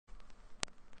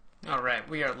All right,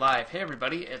 we are live. Hey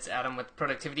everybody, it's Adam with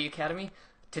Productivity Academy.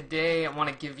 Today I want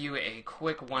to give you a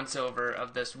quick once-over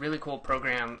of this really cool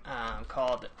program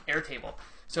called Airtable.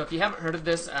 So if you haven't heard of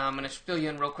this, I'm going to fill you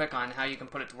in real quick on how you can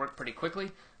put it to work pretty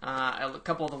quickly. A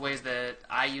couple of the ways that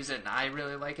I use it and I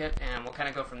really like it, and we'll kind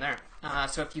of go from there.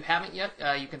 So if you haven't yet,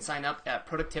 you can sign up at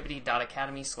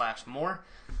productivity.academy/more.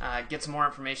 Get some more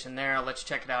information there. I'll let you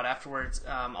check it out afterwards.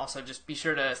 Also, just be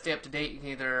sure to stay up to date. You can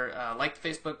either like the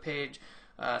Facebook page,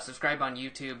 subscribe on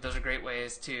YouTube. Those are great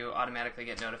ways to automatically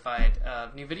get notified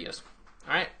of new videos.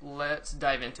 All right, let's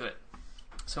dive into it.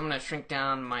 So I'm going to shrink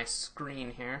down my screen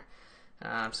here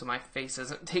so my face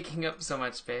isn't taking up so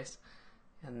much space.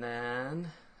 And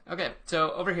then, okay,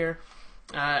 so over here,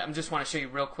 I just want to show you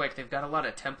real quick. They've got a lot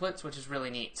of templates, which is really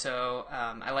neat. So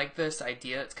I like this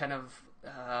idea. It's kind of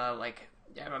like,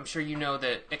 I'm sure you know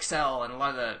that Excel and a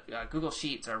lot of the Google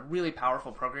Sheets are really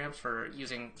powerful programs for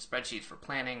using spreadsheets for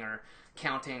planning or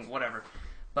counting, whatever.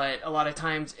 But a lot of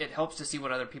times it helps to see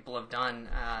what other people have done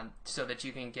so that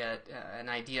you can get an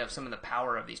idea of some of the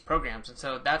power of these programs. And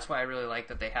so that's why I really like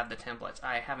that they have the templates.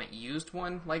 I haven't used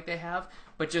one like they have,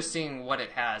 but just seeing what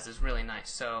it has is really nice.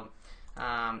 So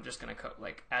I'm just going to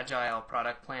like Agile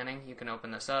Product Planning. You can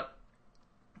open this up,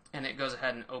 and it goes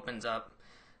ahead and opens up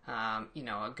a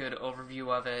good overview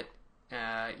of it.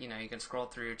 You can scroll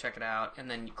through, check it out, and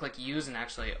then you click Use and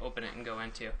actually open it and go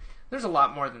into. There's a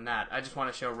lot more than that. I just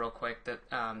want to show real quick that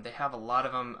they have a lot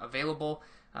of them available.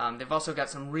 They've also got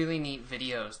some really neat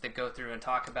videos that go through and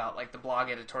talk about like the blog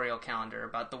editorial calendar,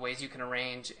 about the ways you can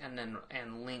arrange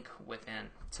and link within.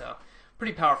 So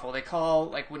pretty powerful. They call,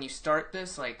 like, when you start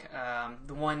this, like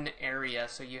the one area,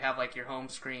 so you have like your home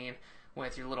screen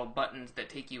with your little buttons that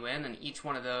take you in, and each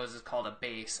one of those is called a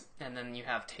base, and then you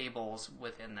have tables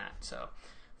within that. So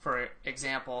for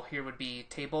example, here would be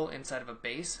table inside of a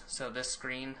base. So this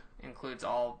screen includes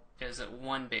is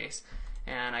one base,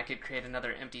 and I could create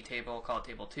another empty table, call it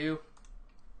table 2,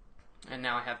 and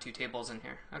now I have 2 tables in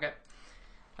here. Okay.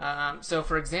 So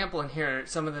for example, in here,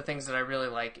 some of the things that I really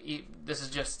like, this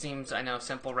just seems, I know,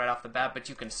 simple right off the bat, but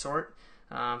you can sort.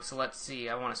 So let's see,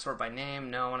 I want to sort by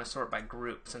name. No, I want to sort by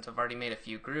group, since I've already made a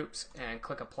few groups, and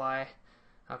click apply.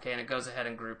 Okay, and it goes ahead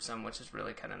and groups them, which is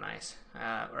really kind of nice.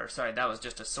 Sorry, that was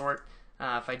just a sort.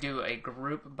 If I do a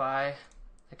group by,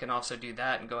 I can also do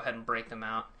that and go ahead and break them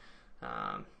out,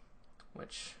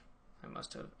 which I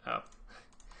must have, oh,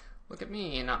 look at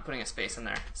me not putting a space in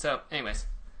there. So anyways,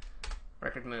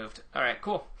 record moved. All right,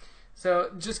 cool.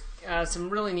 So just some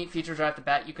really neat features right off the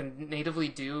bat. You can natively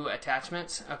do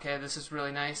attachments. Okay, this is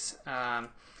really nice.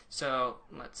 So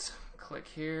let's click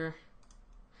here.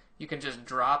 You can just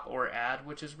drop or add,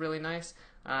 which is really nice.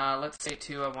 Let's say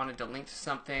too, I wanted to link to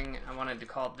something. I wanted to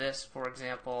call this, for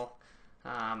example.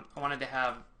 I wanted to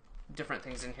have different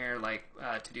things in here like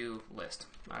to-do list.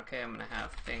 Okay, I'm going to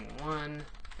have thing 1,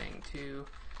 thing 2,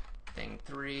 thing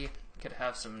 3. Could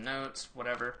have some notes,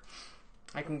 whatever.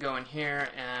 I can go in here,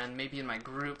 and maybe in my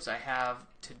groups I have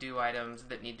to-do items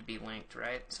that need to be linked,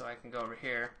 right? So I can go over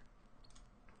here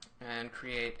and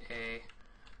create a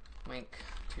link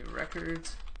to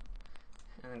records,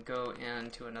 and then go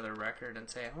into another record and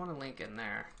say I want to link in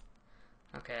there.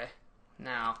 Okay,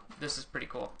 now this is pretty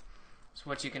cool. So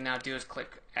what you can now do is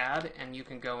click add, and you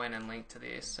can go in and link to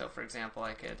these. So for example,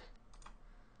 I could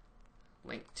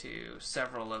link to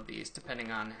several of these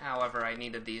depending on however I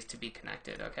needed these to be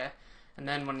connected. Okay, and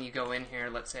then when you go in here,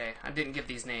 let's say I didn't give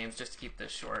these names just to keep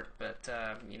this short, but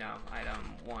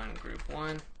item 1, group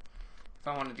 1. If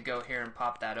I wanted to go here and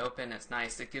pop that open, it's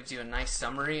nice. It gives you a nice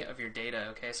summary of your data.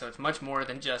 Okay, so it's much more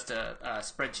than just a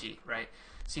spreadsheet, right?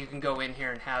 So you can go in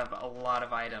here and have a lot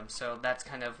of items. So that's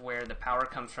kind of where the power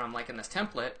comes from. Like in this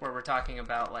template where we're talking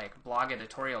about like blog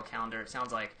editorial calendar, it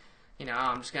sounds like,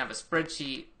 I'm just gonna have a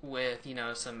spreadsheet with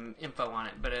some info on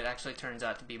it, but it actually turns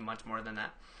out to be much more than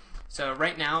that. So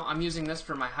right now I'm using this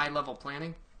for my high-level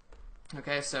planning.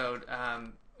 Okay, so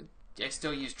I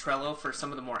still use Trello for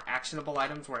some of the more actionable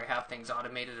items where I have things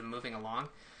automated and moving along.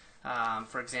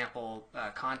 For example,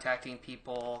 contacting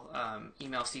people,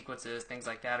 email sequences, things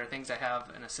like that, or things I have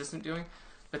an assistant doing.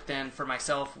 But then for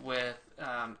myself with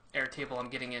Airtable, I'm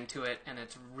getting into it, and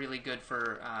it's really good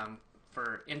for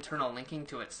internal linking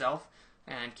to itself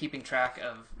and keeping track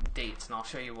of dates. And I'll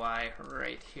show you why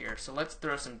right here. So let's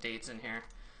throw some dates in here.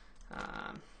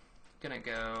 Gonna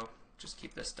go just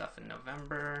keep this stuff in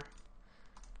November.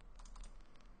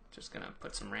 Just gonna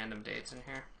put some random dates in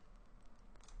here.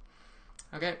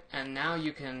 Okay, and now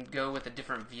you can go with a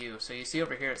different view. So you see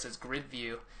over here it says grid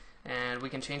view, and we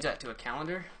can change that to a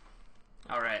calendar.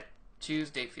 Alright, choose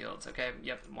date fields. Okay,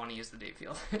 yep, want to use the date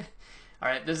field. All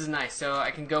right, this is nice. So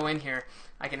I can go in here.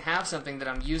 I can have something that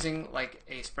I'm using like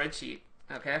a spreadsheet,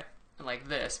 okay, like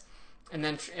this. And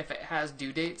then if it has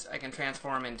due dates, I can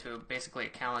transform into basically a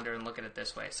calendar and look at it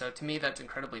this way. So to me, that's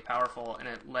incredibly powerful, and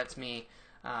it lets me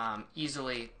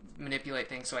easily manipulate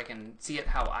things so I can see it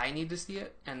how I need to see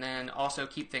it, and then also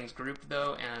keep things grouped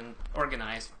though and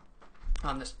organized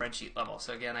on the spreadsheet level.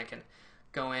 So again, I can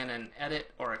go in and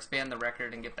edit or expand the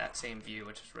record and get that same view,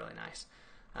 which is really nice.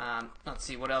 Let's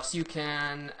see what else. You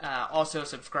can also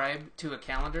subscribe to a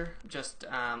calendar. Just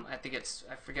I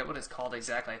forget what it's called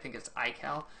exactly. I think it's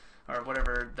iCal or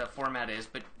whatever the format is.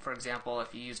 But for example,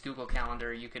 if you use Google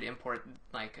Calendar, you could import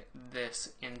like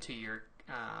this into your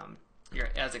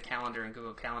as a calendar in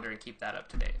Google Calendar and keep that up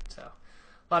to date. So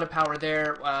a lot of power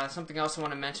there. Something else I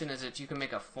want to mention is that you can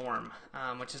make a form,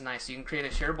 which is nice. So you can create a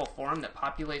shareable form that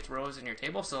populates rows in your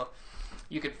table. So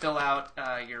you could fill out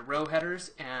your row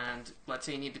headers, and let's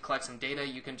say you need to collect some data,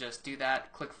 you can just do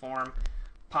that, click form,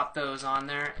 pop those on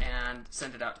there, and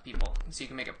send it out to people. So you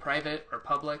can make it private or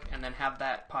public, and then have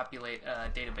that populate a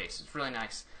database. It's really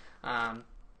nice.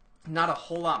 Not a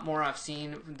whole lot more I've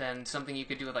seen than something you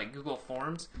could do with like Google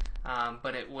Forms,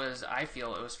 but I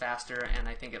feel it was faster, and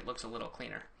I think it looks a little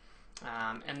cleaner.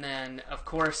 And then, of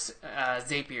course,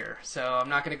 Zapier. So I'm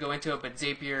not going to go into it, but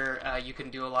Zapier, you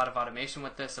can do a lot of automation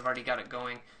with this. I've already got it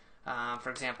going. For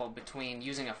example, between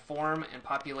using a form and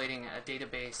populating a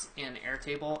database in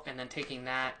Airtable, and then taking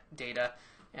that data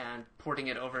and porting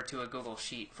it over to a Google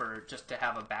Sheet for just to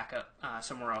have a backup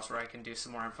somewhere else where I can do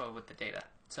some more info with the data.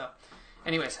 So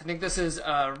anyways, I think this is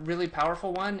a really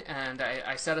powerful one, and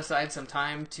I set aside some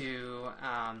time to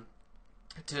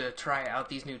try out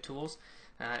these new tools.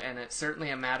 And it's certainly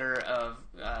a matter of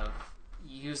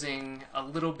using a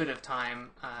little bit of time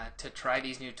to try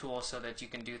these new tools so that you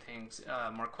can do things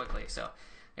more quickly. So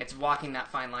it's walking that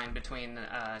fine line between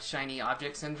shiny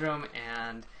object syndrome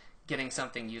and getting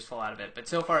something useful out of it. But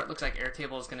so far it looks like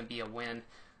Airtable is going to be a win.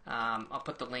 I'll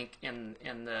put the link in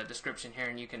the description here,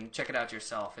 and you can check it out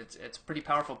yourself. It's a pretty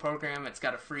powerful program. It's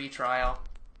got a free trial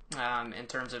in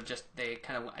terms of just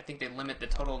I think they limit the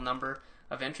total number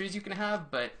of entries you can have,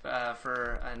 but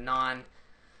for a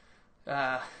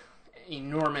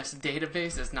enormous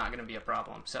database, it's not going to be a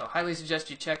problem. So highly suggest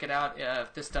you check it out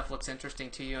if this stuff looks interesting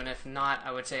to you, and if not,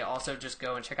 I would say also just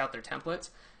go and check out their templates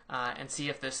and see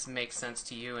if this makes sense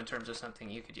to you in terms of something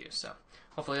you could use. So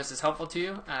hopefully this is helpful to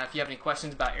you. If you have any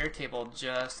questions about Airtable,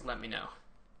 just let me know.